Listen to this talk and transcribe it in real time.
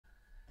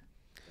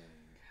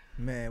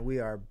Man, we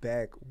are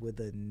back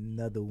with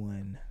another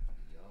one.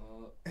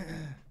 Yup. Let me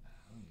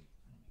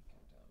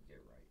get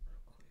right real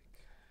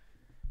quick.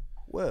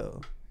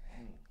 Well,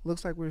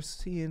 looks like we're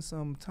seeing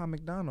some Tom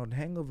MacDonald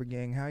Hangover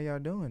Gang. How y'all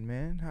doing,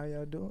 man? How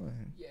y'all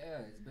doing?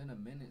 Yeah, it's been a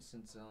minute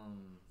since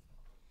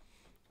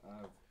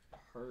I've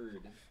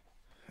heard.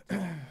 I'm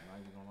not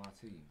even gonna lie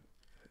to you.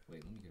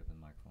 Wait, let me get up in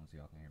the microphone so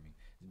y'all can hear me.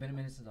 It's been a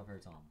minute since I've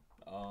heard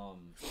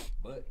Tom.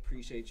 But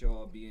appreciate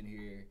y'all being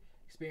here,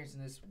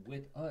 experiencing this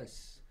with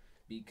us.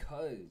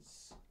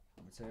 Because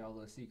I'm gonna tell y'all a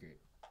little secret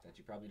that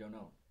you probably don't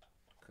know,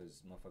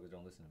 because motherfuckers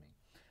don't listen to me.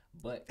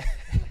 But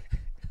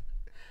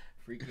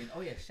freaking,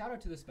 oh yeah, shout out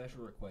to the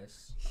special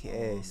requests.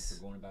 Yes.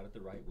 For going about it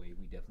the right way.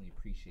 We definitely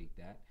appreciate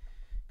that.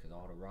 Because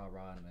all the rah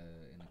rah in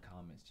the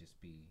comments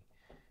just be,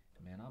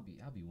 man, I'll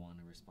be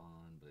wanting to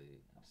respond, but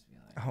I'll just be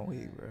like, Oh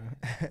wait, bro.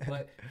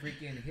 But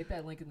freaking hit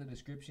that link in the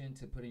description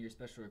to put in your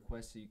special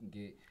request so you can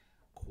get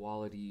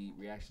quality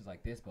reactions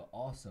like this, but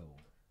also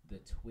the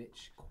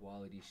Twitch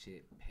quality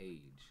shit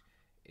page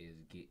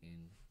is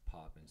getting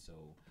popping.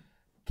 So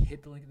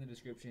hit the link in the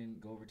description,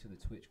 go over to the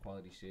Twitch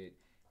quality shit,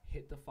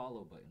 hit the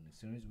follow button. As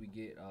soon as we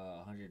get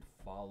 100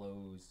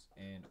 follows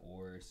and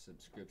or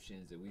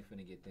subscriptions, that we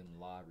finna get them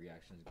live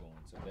reactions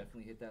going. So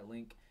definitely hit that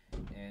link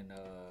and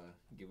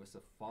give us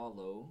a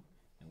follow,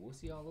 and we'll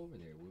see y'all over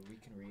there where we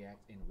can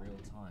react in real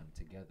time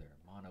together,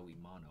 mano y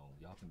mano.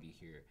 Y'all can be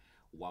here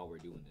while we're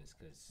doing this,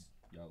 because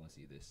y'all gonna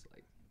see this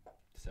like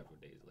several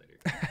days later.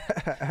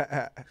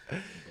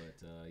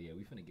 But yeah,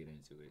 we finna get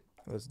into it.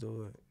 Let's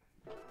do it.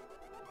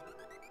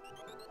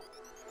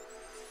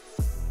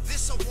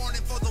 This a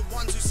warning for the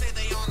ones who say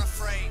they aren't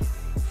afraid.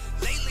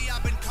 Lately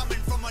I've been coming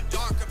from a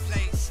darker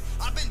place.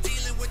 I've been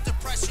dealing with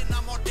depression,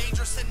 I'm more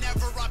dangerous than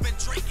ever. I've been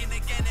drinking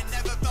again and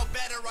never felt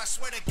better. I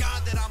swear to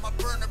God that I'ma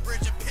burn a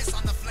bridge and piss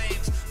on the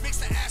flames. Mix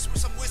the ash with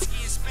some whiskey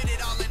and spit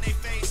it all in their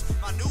face.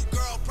 My new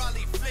girl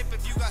probably flip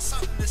if you got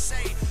something to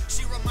say.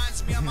 She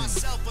reminds me of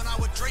myself when I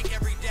would drink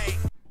every day.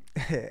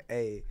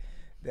 Hey,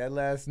 that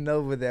last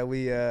Nova that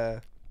we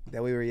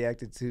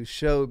reacted to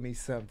showed me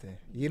something.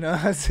 You know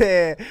what I'm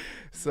saying?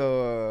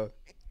 So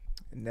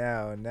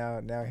now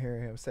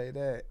hearing him say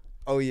that,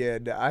 oh yeah,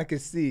 I can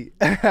see.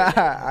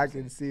 I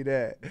can see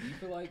that. Do you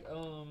feel like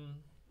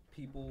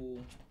people?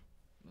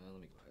 Well,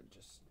 let me go ahead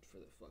just for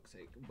the fuck's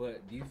sake.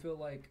 But do you feel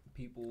like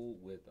people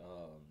with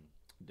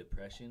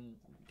depression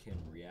can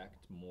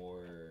react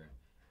more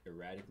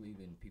erratically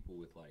than people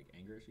with like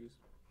anger issues?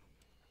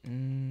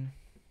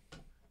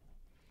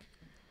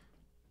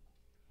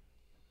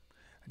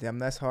 Damn,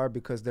 that's hard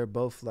because they're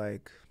both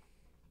like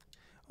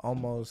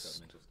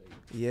almost,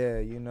 yeah,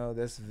 you know,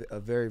 that's a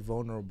very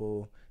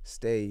vulnerable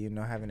state, you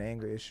know, having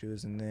anger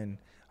issues and then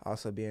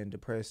also being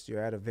depressed.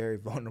 You're at a very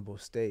vulnerable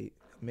state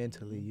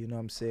mentally, you know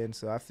what I'm saying?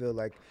 So I feel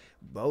like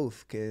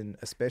both can,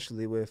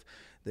 especially with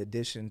the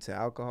addition of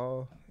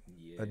alcohol,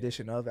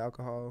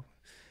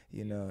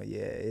 you know,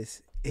 yeah,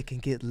 it can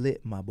get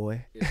lit, my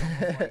boy. It's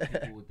almost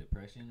like people with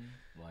depression,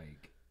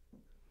 like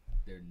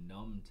they're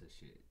numb to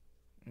shit.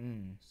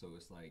 So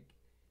it's like,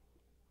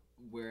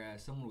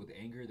 whereas someone with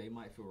anger, they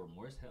might feel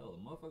remorse. Hell, a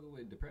motherfucker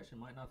with depression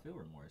might not feel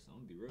remorse. I'm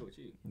gonna be real with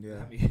you.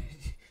 Yeah. I mean,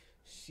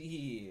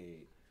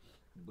 shit.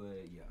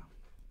 But yeah.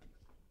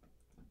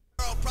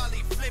 Girl probably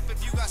flip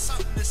if you got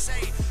something to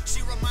say.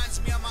 She reminds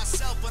me of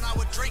myself when I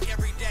would drink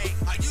every day.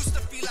 I used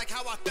to feel like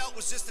how I felt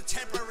was just a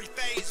temporary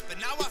phase, but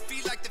now I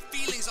feel like the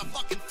feelings are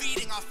fucking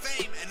feeding our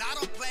fame. And I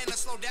don't plan to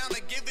slow down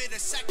to give it a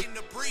second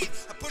to breathe.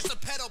 I push the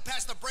pedal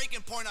past the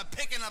breaking point, I'm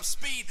picking up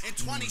speed. In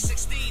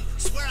 2016,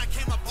 swear I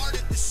came apart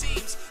at the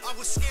seams. I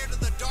was scared of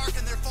the dark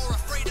and therefore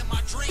afraid of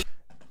my dream.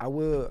 I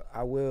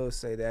will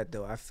say that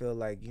though. I feel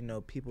like, you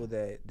know, people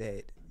that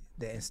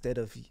instead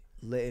of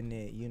letting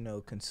it, you know,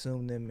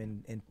 consume them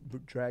and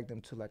drag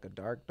them to like a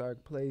dark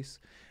place,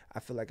 I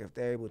feel like if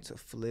they're able to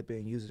flip it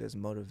and use it as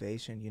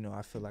motivation, you know,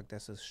 I feel like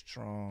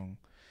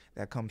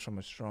that comes from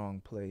a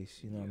strong place,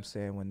 you know what I'm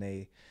saying, when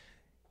they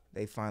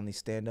finally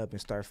stand up and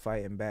start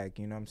fighting back,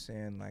 you know what I'm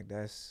saying, like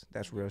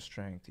that's real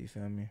strength, you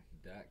feel me?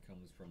 That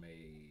comes from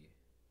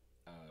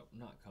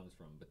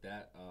but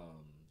that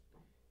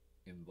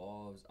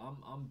involves,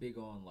 I'm big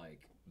on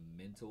like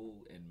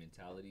mental and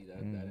mentality. That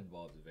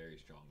involves a very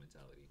strong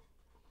mentality.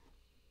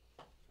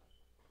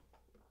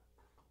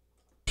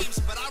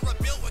 But I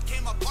rebuilt what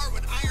came apart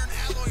with iron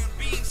alloy and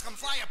beams. Come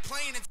fly a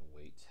plane and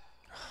Wait.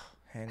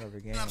 Hangover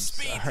Game. I'm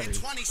speed. Sorry. In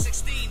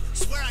 2016,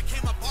 swear I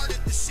came apart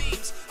at the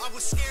seams. I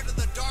was scared of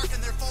the dark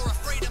and therefore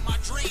afraid of my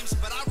dreams.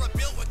 But I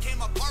rebuilt what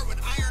came apart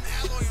with iron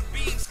alloy and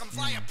beams. Come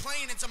fly a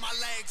plane into my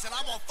legs and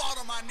I won't fall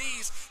to my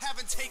knees.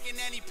 Haven't taken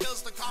any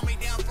pills to calm me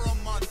down for a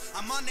month.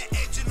 I'm on the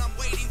edge and I'm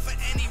waiting for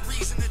any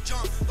reason to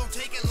jump. Don't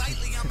take it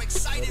lightly, I'm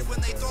excited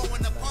when they throw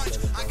in the punch.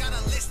 I got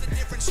a list of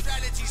different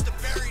strategies to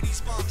bury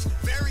these bumps.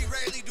 Very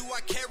rarely do I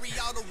carry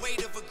out a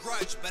weight of a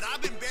grudge, but I've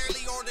been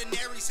barely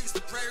ordinary since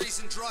the prairies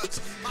and drugs.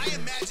 My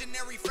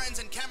imaginary friends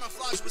in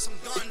camouflage with some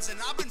guns, and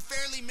I've been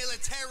fairly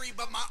military,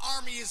 but my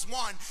army is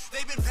one.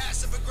 They've been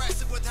passive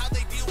aggressive with how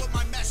they deal with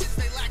my message.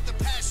 They lack the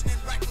passion and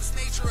reckless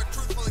nature of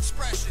truthful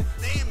expression.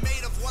 They ain't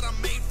made of what I'm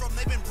made from.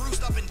 They've been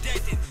bruised up and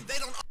dented. They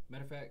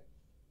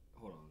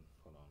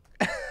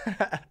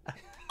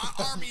My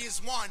army is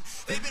one.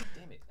 They've been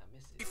Damn it, I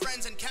missed it.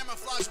 friends and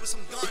camouflage with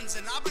some guns,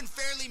 and I've been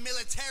fairly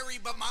military,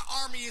 but my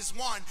army is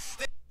one.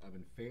 I've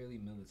been fairly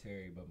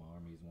military, but my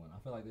army is one. I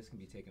feel like this can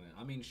be taken.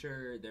 I mean,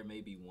 sure, there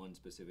may be one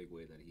specific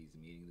way that he's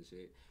meaning the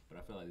shit, but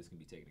I feel like this can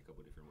be taken a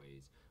couple different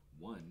ways.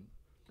 One,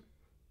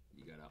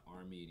 you got an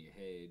army in your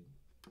head,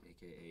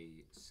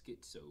 aka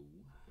schizo,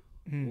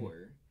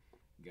 or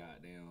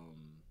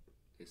goddamn,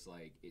 it's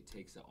like it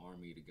takes an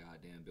army to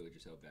goddamn build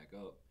yourself back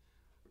up.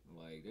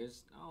 Like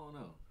there's, I don't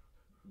know,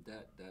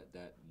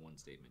 that one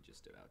statement just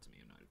stood out to me.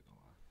 I'm not even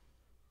gonna lie.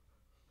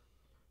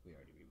 We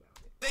already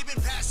rebounded. They've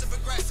been passive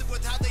aggressive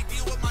with how they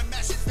deal with my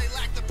message. They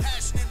lack the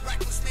passion and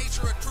reckless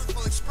nature of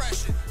truthful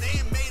expression. They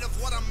ain't made of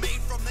what I'm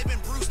made from. They've been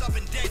bruised up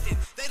and dented.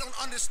 They don't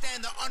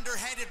understand the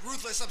underhanded,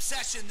 ruthless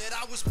obsession that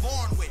I was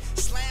born with.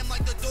 Slam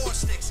like the door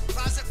sticks.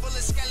 Closet full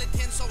of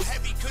skeletons so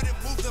heavy couldn't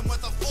move them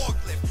with a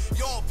forklift.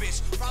 Your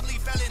bitch probably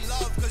fell in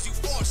love cause you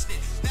forced it.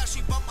 Now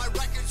she bumped my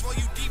records while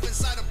you deep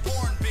inside a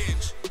porn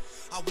binge.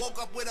 I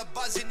woke up with a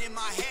buzzing in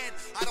my head.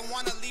 I don't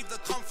wanna leave the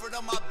comfort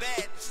of my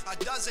bed. A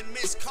dozen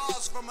missed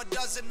calls from a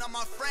dozen of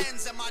my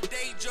friends, and my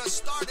day just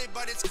started,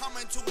 but it's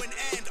coming to an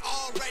end.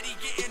 Already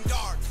getting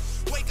dark.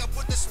 Wake up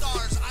with the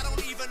stars. I don't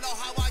even know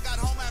how I got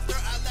home after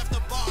I left the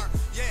bar.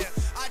 Yeah,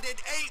 I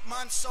did 8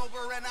 months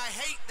sober, and I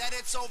hate that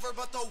it's over,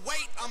 but the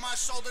weight on my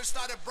shoulders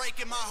started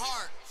breaking my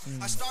heart.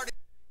 I started.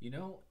 You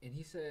know, and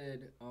he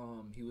said,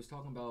 he was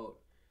talking about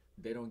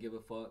they don't give a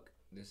fuck,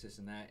 this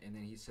and that, and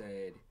then he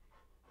said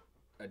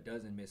a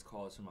dozen missed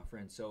calls from my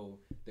friends. So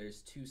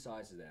there's two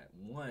sides to that.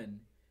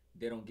 One,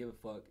 they don't give a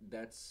fuck.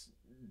 That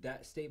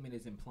statement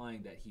is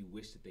implying that he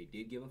wished that they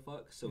did give a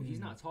fuck. So he's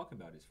not talking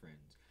about his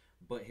friends,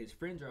 but his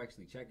friends are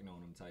actually checking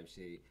on him type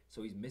shit.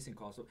 So he's missing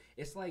calls. So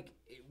it's like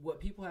what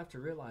people have to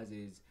realize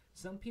is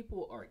some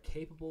people are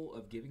capable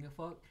of giving a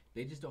fuck.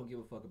 They just don't give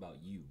a fuck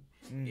about you.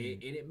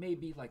 It may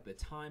be like the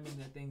timing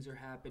that things are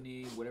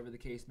happening, whatever the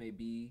case may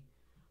be.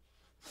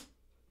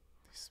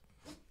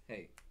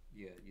 Hey.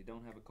 Yeah, you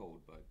don't have a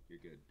cold, but you're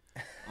good.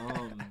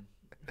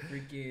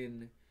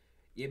 Freaking,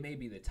 it may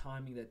be the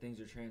timing that things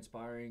are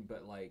transpiring,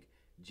 but like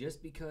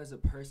just because a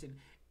person,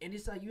 and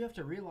it's like you have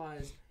to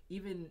realize,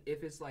 even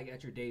if it's like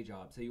at your day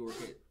job, say you work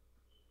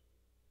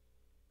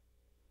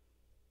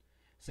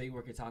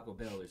at Taco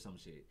Bell or some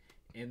shit,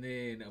 and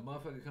then a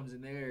motherfucker comes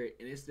in there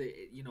and it's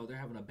they're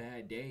having a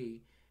bad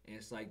day, and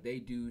it's like they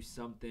do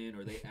something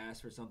or they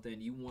ask for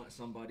something. You want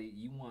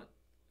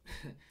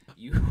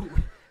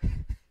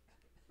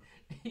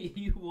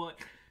you want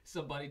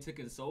somebody to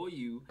console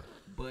you,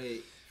 but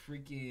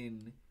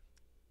freaking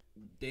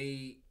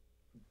they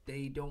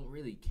don't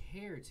really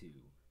care to.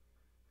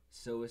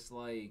 So it's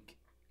like,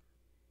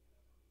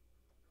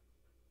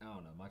 I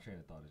don't know, my train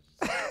of thought is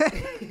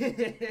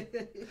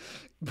just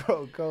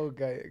Bro, Cole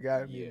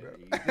got me, bro.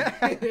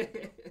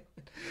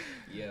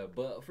 Yeah,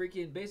 but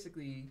freaking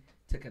basically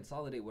to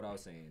consolidate what I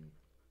was saying,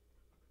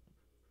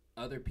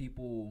 other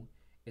people,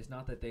 it's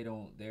not that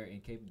they're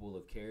incapable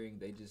of caring.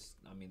 They just,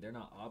 they're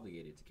not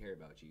obligated to care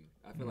about you.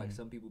 I feel like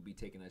some people be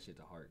taking that shit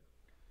to heart.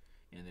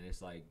 And then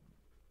it's like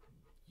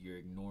you're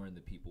ignoring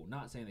the people.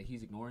 Not saying that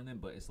he's ignoring them,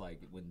 but it's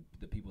like when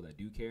the people that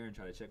do care and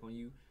try to check on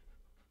you,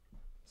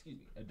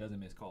 it doesn't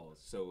miss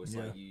calls. So it's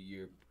like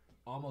you're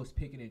almost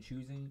picking and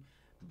choosing.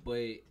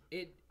 But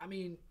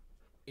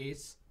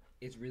it's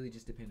really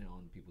just dependent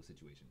on people's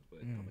situations.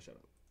 But I'm going to shut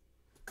up.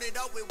 Started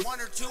out with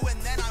 1 or 2, and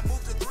then I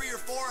moved to 3 or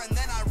 4, and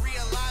then I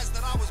realized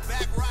that I was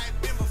back where I had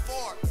been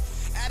before.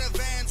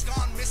 Atavans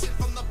gone missing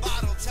from the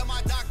bottle. Tell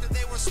my doctor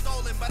they were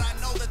stolen, but I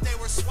know that they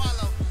were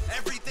swallowed.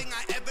 Everything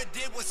I ever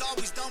did was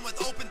always done with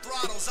open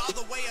throttles, all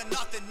the way or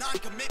nothing.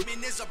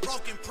 Non-commitment is a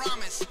broken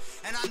promise,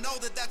 and I know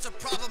that that's a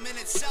problem in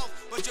itself.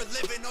 But you're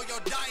living or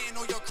you're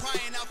dying or you're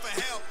crying out for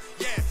help.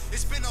 Yeah,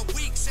 it's been a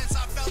week since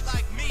I felt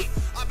like me.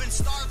 I've been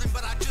starving,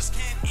 but I just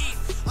can't eat.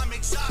 I'm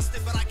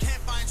exhausted, but I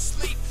can't find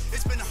sleep.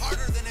 It's been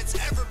harder than it's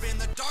ever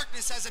been. The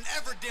darkness hasn't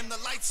ever dimmed. The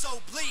light's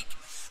so bleak.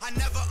 I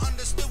never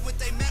understood what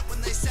they meant when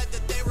they said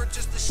that they were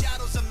just the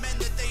shadows of men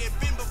that they had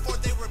been before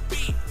they were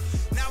beat.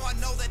 Now I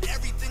know that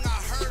everything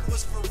I heard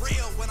was for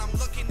real when I'm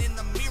looking in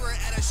the mirror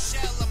at a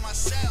shell of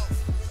myself.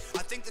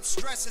 I think that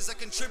stress is a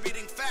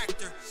contributing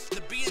factor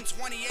to being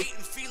 28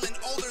 and feeling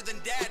older than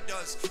dad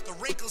does. The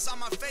wrinkles on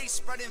my face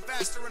spreading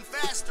faster and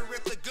faster.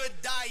 If the good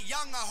die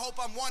young, I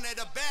hope I'm one of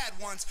the bad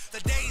ones.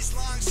 The day's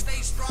long, stay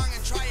strong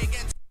and try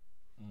again.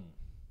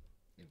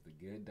 If the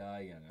good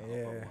die young,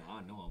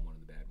 I know I'm one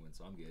of the bad ones,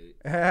 so I'm good.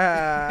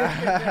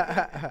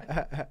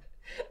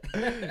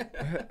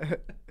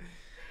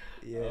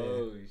 Yeah.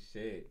 Oh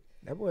shit.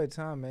 That boy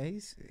Tom, man,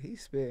 he's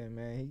spitting,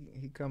 man.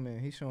 He coming,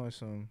 he's showing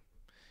some.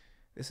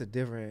 It's a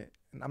different.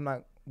 I'm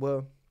not.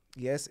 Well,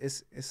 yes,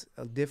 it's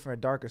a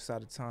different, darker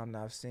side of Tom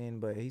that I've seen,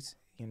 but he's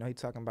he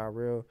talking about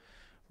real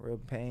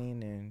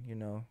pain and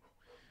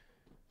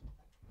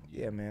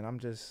yeah, man. I'm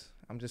just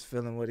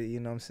feeling what it. You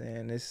know what I'm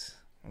saying?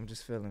 I'm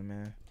just feeling,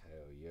 man.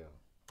 Hell yeah.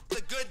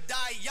 The good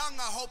die young,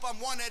 I hope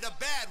I'm one of the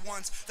bad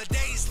ones. The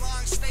day's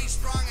long, stay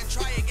strong and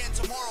try again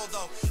tomorrow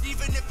though.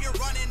 Even if you're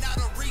running out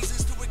of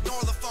reasons to ignore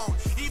the phone.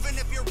 Even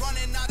if you're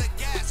running out of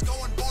gas,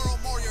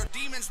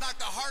 knocked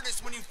the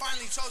hardest when you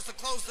finally chose to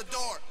close the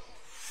door.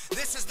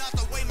 This is not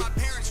the way my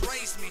parents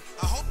raised me.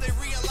 I hope they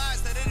realize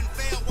that they didn't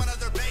fail one of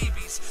their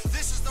babies.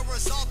 This is the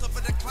result of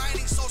a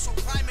declining social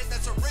climate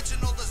that's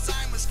original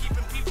design was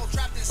keeping people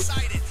trapped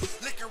inside it.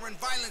 Liquor and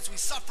violence, we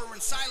suffer in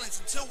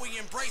silence until we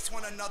embrace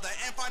one another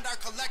and find our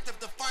collective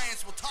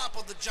defiance will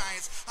topple the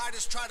giants. I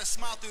just try to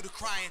smile through the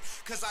crying,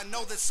 cause I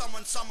know that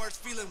someone somewhere is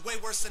feeling way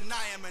worse than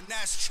I am, and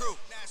that's true.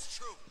 That's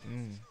true.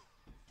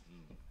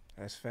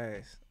 That's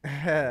fast.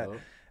 Yup.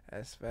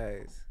 That's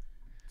fast.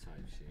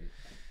 Type shit.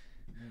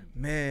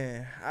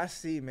 Man, I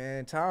see,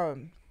 man.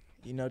 Tom,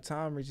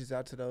 Tom reaches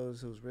out to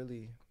those who's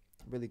really,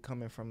 really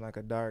coming from like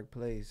a dark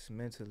place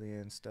mentally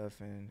and stuff,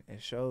 and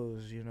it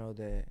shows,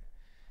 that,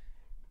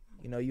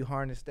 you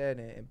harness that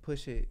and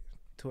push it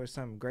towards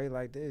something great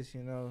like this,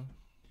 Yeah.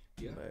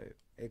 But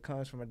it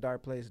comes from a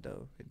dark place,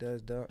 though. It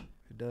does.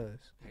 It does.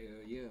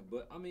 Hell yeah,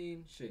 but I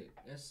mean, shit.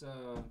 It's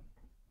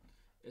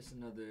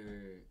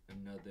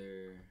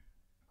another.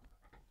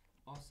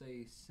 I'll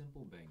say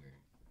simple banger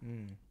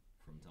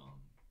from Tom.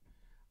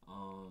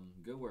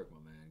 Good work, my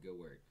man. Good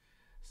work.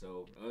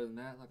 So other than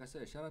that, like I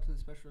said, shout out to the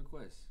special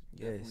request.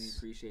 Definitely Yes.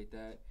 appreciate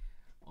that.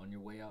 On your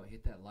way out,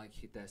 hit that like,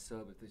 hit that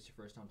sub. If this is your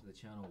first time to the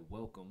channel,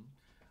 welcome.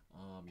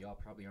 Y'all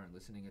probably aren't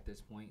listening at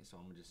this point, so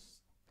I'm gonna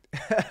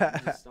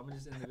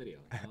just end the video.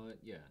 You know what?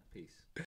 Yeah, peace.